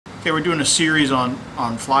Okay, we're doing a series on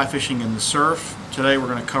fly fishing in the surf. Today we're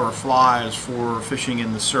going to cover flies for fishing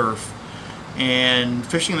in the surf. And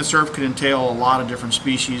fishing in the surf could entail a lot of different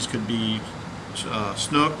species. Could be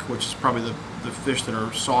snook, which is probably the fish that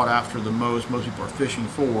are sought after the most people are fishing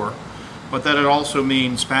for. But that it also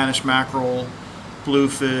means Spanish mackerel,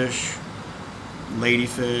 bluefish,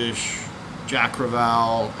 ladyfish, jack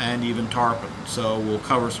crevalle, and even tarpon. So we'll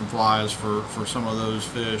cover some flies for some of those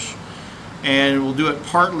fish. And we'll do it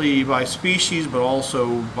partly by species, but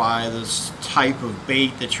also by this type of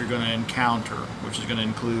bait that you're going to encounter, which is going to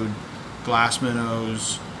include glass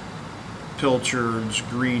minnows, pilchards,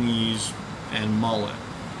 greenies, and mullet.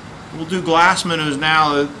 We'll do glass minnows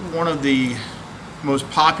now. One of the most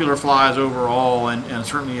popular flies overall, and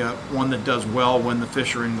certainly one that does well when the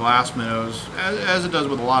fish are in glass minnows, as it does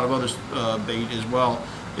with a lot of other bait as well,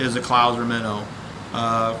 is the clouser minnow.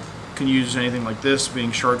 Can use anything like this,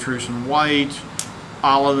 being chartreuse and white,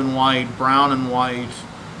 olive and white, brown and white,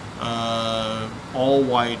 all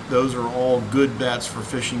white. Those are all good bets for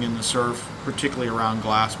fishing in the surf, particularly around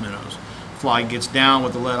glass minnows. Fly gets down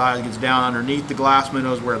with the lead eye, gets down underneath the glass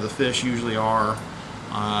minnows where the fish usually are,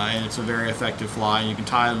 and it's a very effective fly. And you can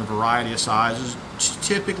tie it in a variety of sizes.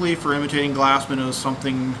 Typically for imitating glass minnows,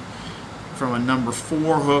 something from a number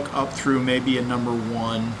 4 hook up through maybe a number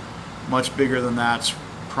 1. Much bigger than that's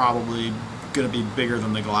probably going to be bigger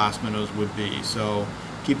than the glass minnows would be. So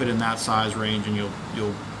keep it in that size range and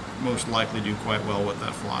you'll most likely do quite well with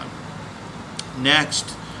that fly. Next,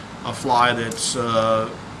 a fly that's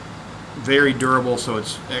very durable, so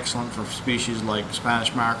it's excellent for species like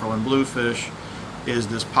Spanish mackerel and bluefish, is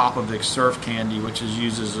this Popovic surf candy, which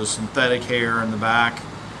uses a synthetic hair in the back,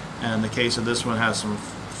 and in the case of this one has some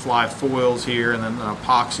fly foils here and then an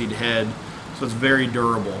epoxied head. So it's very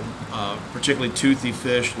durable. Particularly toothy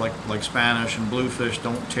fish like Spanish and bluefish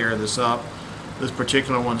don't tear this up. This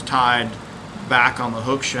particular one's tied back on the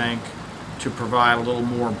hook shank to provide a little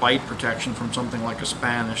more bite protection from something like a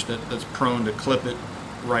Spanish that's prone to clip it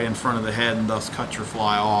right in front of the head and thus cut your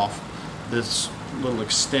fly off. This little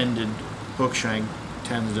extended hook shank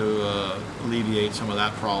tends to alleviate some of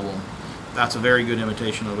that problem. That's a very good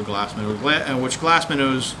imitation of a glass minnow, which glass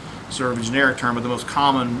minnows sort of a generic term, but the most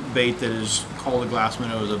common bait that is called a glass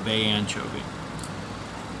minnow is a bay anchovy.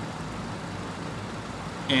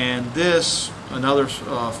 And this, another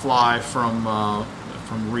fly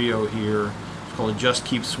from Rio here, it's called a Just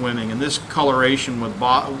Keep Swimming. And this coloration with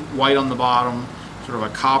white on the bottom, sort of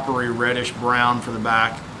a coppery reddish brown for the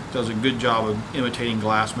back, does a good job of imitating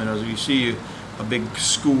glass minnows. If you see a big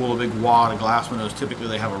school, a big wad of glass minnows, typically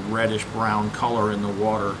they have a reddish brown color in the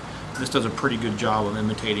water. This does a pretty good job of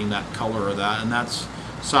imitating that color of that, and that's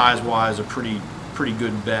size-wise a pretty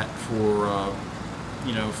good bet for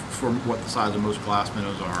for what the size of most glass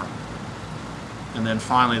minnows are. And then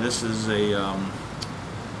finally, this is a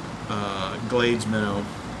Glades minnow,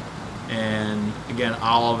 and again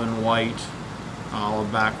olive and white,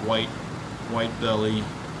 olive back, white belly,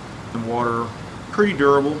 and water. Pretty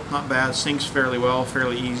durable, not bad, sinks fairly well,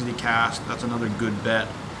 fairly easy to cast. That's another good bet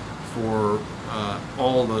for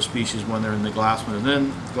all of those species when they're in the glass minnows.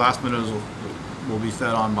 Then glass minnows will be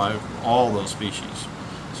fed on by all those species.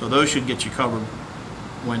 So those should get you covered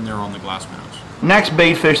when they're on the glass minnows. Next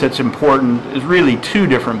bait fish that's important is really 2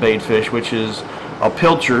 different bait fish, which is a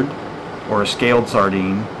pilchard, or a scaled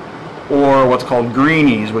sardine, or what's called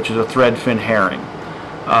greenies, which is a threadfin herring.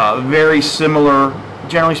 Very similar.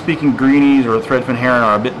 Generally speaking, greenies or threadfin herring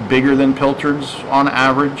are a bit bigger than pilchards on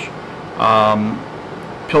average.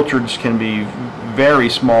 Pilchards can be very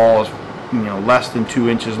small, less than 2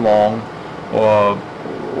 inches long,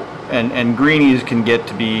 and greenies can get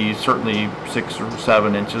to be certainly 6 or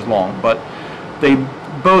 7 inches long. But they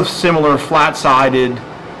both similar, flat-sided,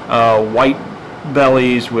 white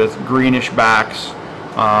bellies with greenish backs,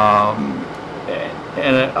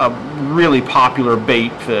 and a really popular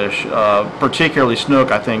bait fish. Particularly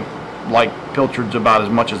snook, I think, like pilchards about as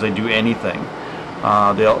much as they do anything.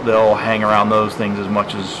 They'll hang around those things as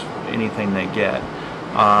much as anything they get.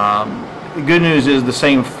 The good news is the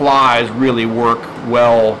same flies really work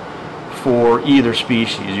well for either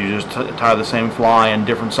species. You just tie the same fly in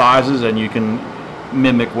different sizes and you can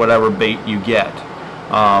mimic whatever bait you get.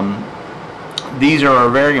 These are a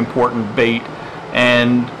very important bait,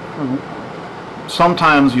 and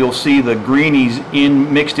sometimes you'll see the greenies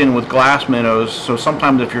mixed in with glass minnows. So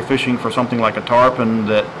sometimes if you're fishing for something like a tarpon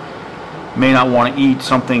that may not want to eat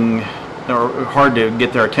something, or hard to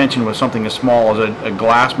get their attention with something as small as a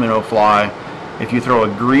glass minnow fly, if you throw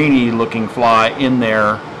a greeny looking fly in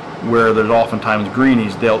there where there's oftentimes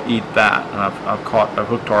greenies, they'll eat that. And I've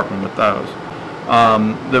hooked tarpon with those.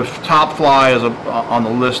 The top fly is on the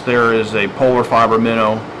list there is a polar fiber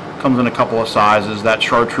minnow. Comes in a couple of sizes. That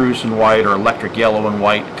chartreuse and white or electric yellow and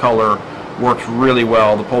white color works really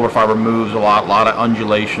well. The polar fiber moves a lot of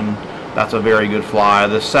undulation. That's a very good fly.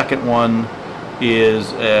 The second one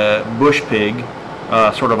is a bush pig,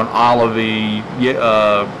 sort of an olivey,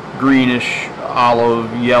 greenish,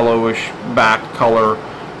 olive, yellowish back color.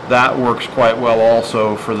 That works quite well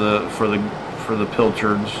also for the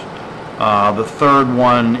pilchards. The third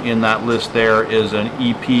one in that list there is an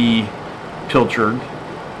EP pilchard.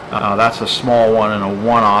 That's a small one and a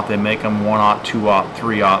 1/0. They make them 1/0, 2/0,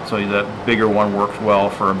 3/0, so that bigger one works well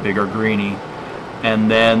for a bigger greenie.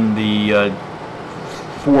 And then the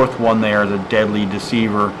fourth one there, the Deadly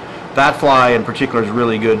Deceiver. That fly in particular is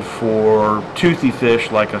really good for toothy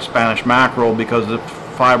fish like a Spanish mackerel because the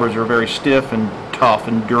fibers are very stiff and tough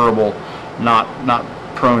and durable, not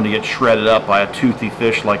prone to get shredded up by a toothy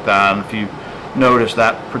fish like that. And if you notice,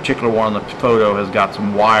 that particular one in the photo has got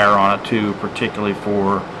some wire on it too, particularly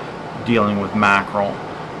for dealing with mackerel.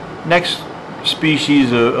 Next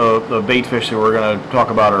species of baitfish that we're going to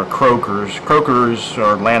talk about are croakers. Croakers,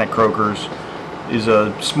 or Atlantic croakers, is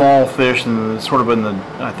a small fish and sort of in the,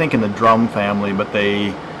 I think, in the drum family, but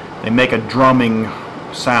they make a drumming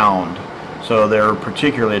sound, so they're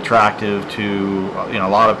particularly attractive to a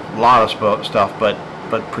lot of stuff, but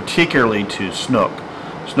particularly to snook.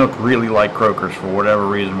 Snook really like croakers for whatever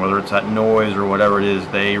reason, whether it's that noise or whatever it is.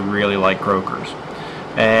 They really like croakers,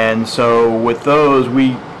 and so with those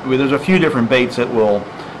there's a few different baits that will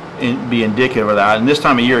be indicative of that. And this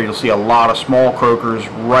time of year you'll see a lot of small croakers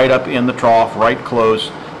right up in the trough, right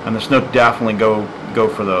close, and the snook definitely go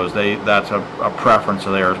for those. That's a preference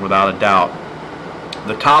of theirs without a doubt.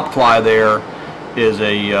 The top fly there is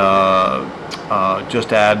a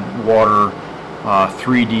just add water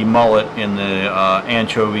 3D mullet in the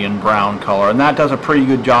anchovy and brown color, and that does a pretty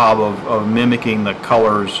good job of mimicking the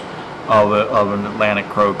colors of an Atlantic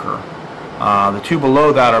croaker. The two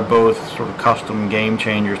below that are both sort of custom game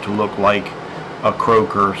changers to look like a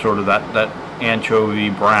croaker, sort of that anchovy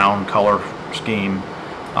brown color scheme.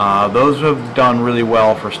 Those have done really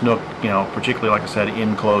well for snook, particularly, like I said,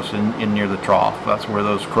 in close, in near the trough. That's where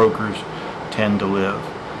those croakers tend to live.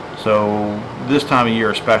 So this time of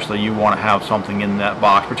year especially, you want to have something in that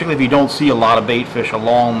box, particularly if you don't see a lot of bait fish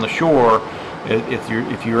along the shore.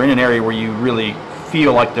 If you're in an area where you really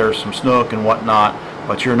feel like there's some snook and whatnot,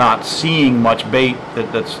 but you're not seeing much bait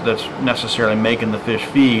that's necessarily making the fish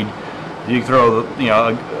feed, you throw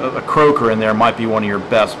a croaker in there, might be one of your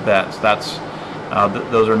best bets.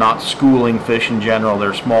 Those are not schooling fish in general.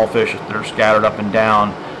 They're small fish that are scattered up and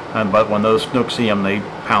down, but when those snooks see them, they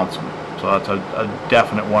pounce them. So that's a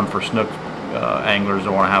definite one for snook anglers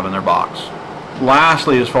that want to have in their box.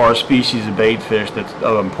 Lastly, as far as species of bait fish that's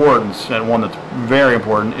of importance, and one that's very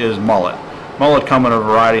important, is mullet. Mullet come in a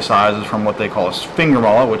variety of sizes, from what they call a finger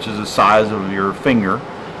mullet, which is the size of your finger,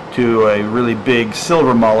 to a really big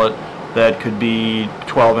silver mullet that could be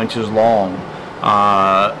 12 inches long.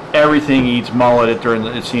 Everything eats mullet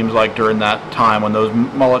it seems like during that time when those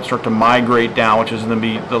mullets start to migrate down, which is going to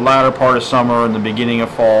be the latter part of summer and the beginning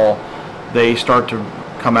of fall. They start to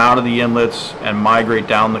come out of the inlets and migrate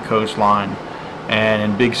down the coastline, and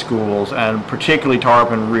in big schools, and particularly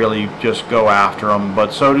tarpon really just go after them,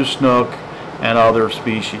 but so do snook and other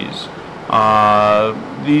species.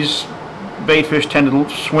 These bait fish tend to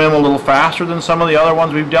swim a little faster than some of the other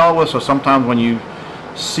ones we've dealt with, so sometimes when you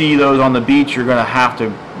see those on the beach, you're going to have to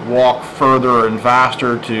walk further and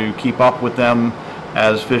faster to keep up with them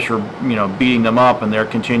as fish are beating them up and they're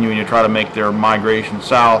continuing to try to make their migration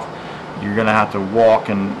south. You're going to have to walk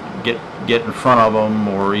and get in front of them,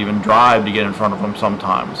 or even drive to get in front of them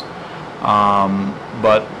sometimes.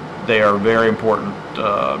 But they are very important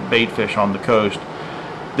bait fish on the coast.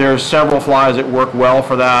 There's several flies that work well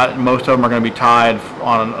for that. Most of them are going to be tied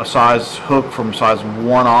on a size hook from size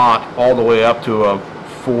 1/0 all the way up to a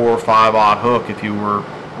 4 or 5/0 hook if you were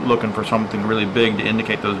looking for something really big to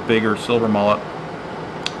indicate those bigger silver mullet.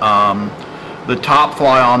 The top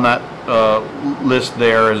fly on that list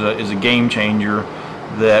there is a game changer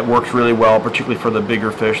that works really well, particularly for the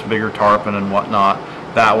bigger fish, the bigger tarpon and whatnot.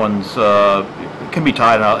 That one's can be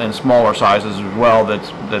tied out in smaller sizes as well.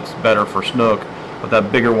 That's better for snook, but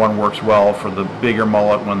that bigger one works well for the bigger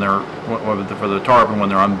mullet for the tarpon when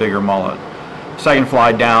they're on bigger mullet. Second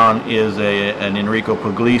fly down is an Enrico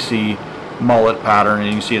Puglisi mullet pattern, and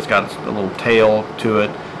you can see it's got a little tail to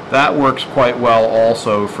it. That works quite well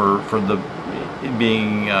also for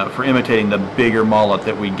imitating the bigger mullet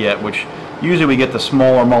that we get, which usually we get the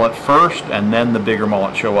smaller mullet first and then the bigger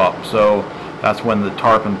mullet show up. So that's when the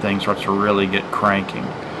tarpon thing starts to really get cranking.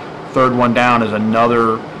 Third one down is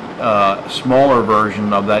another smaller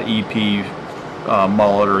version of that EP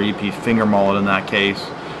mullet, or EP finger mullet in that case.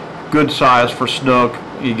 Good size for snook.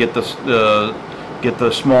 You get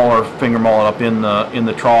the smaller finger mullet up in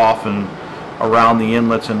the trough and around the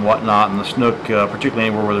inlets and whatnot, and the snook, particularly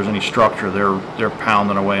anywhere where there's any structure, they're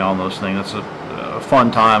pounding away on those things. It's a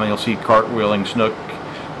fun time, and you'll see cartwheeling snook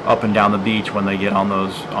up and down the beach when they get on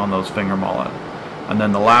those finger mullet. And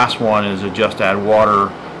then the last one is a Just Add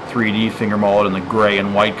Water 3D finger mullet in the gray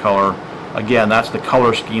and white color. Again, that's the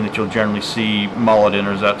color scheme that you'll generally see mullet in,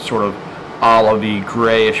 is that sort of olivey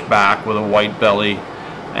grayish back with a white belly,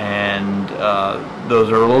 and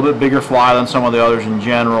those are a little bit bigger fly than some of the others in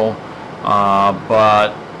general.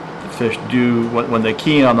 But the fish do, when they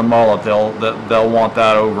key in on the mullet, they'll want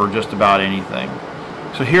that over just about anything.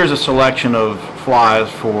 So here's a selection of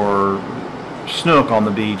flies for snook on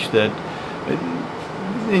the beach that,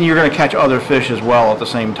 and you're going to catch other fish as well at the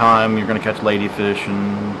same time. You're going to catch ladyfish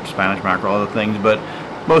and Spanish mackerel, other things, but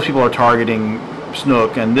most people are targeting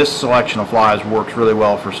snook, and this selection of flies works really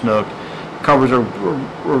well for snook. Covers a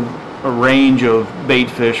range of bait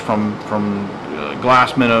fish from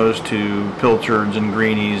glass minnows to pilchards and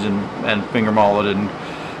greenies and finger mullet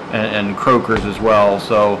and croakers as well.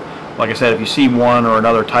 So like I said, if you see one or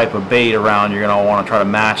another type of bait around, you're going to want to try to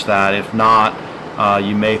match that. If not,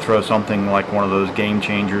 you may throw something like one of those Game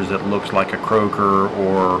Changers that looks like a croaker,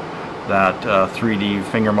 or that 3D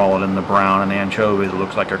finger mullet in the brown and anchovy that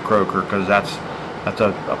looks like a croaker, because that's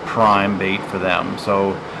a prime bait for them.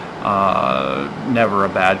 So never a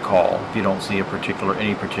bad call if you don't see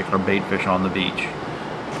any particular bait fish on the beach.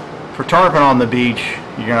 For tarpon on the beach,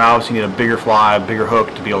 you're going to obviously need a bigger fly, a bigger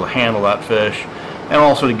hook to be able to handle that fish, and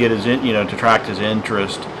also to get to attract his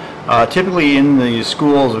interest. Typically in the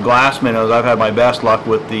schools of glass minnows, I've had my best luck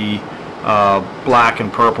with the black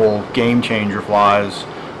and purple Game Changer flies,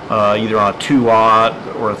 either on a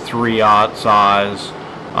 2/0 or a 3/0 size.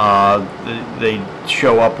 They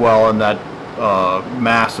show up well in that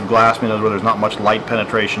mass of glass minnows where there's not much light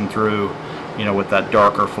penetration through, with that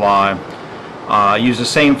darker fly. Use the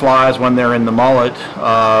same flies when they're in the mullet,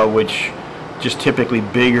 which just typically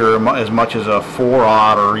bigger, as much as a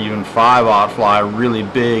 4/0 or even 5/0 fly, really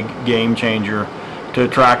big Game Changer, to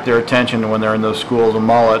attract their attention when they're in those schools of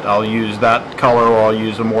mullet. I'll use that color, or I'll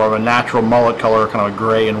use more of a natural mullet color, kind of a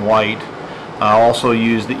gray and white. I'll also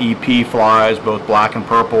use the EP flies, both black and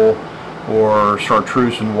purple, or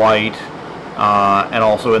chartreuse and white, and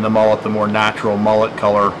also in the mullet, the more natural mullet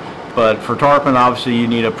color. But for tarpon, obviously you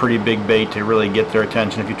need a pretty big bait to really get their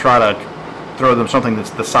attention. If you try to throw them something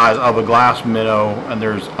that's the size of a glass minnow and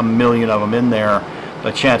there's a million of them in there,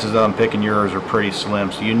 the chances of them picking yours are pretty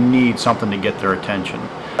slim. So you need something to get their attention.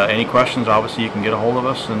 Any questions, obviously you can get a hold of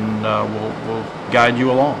us, and we'll guide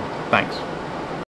you along. Thanks.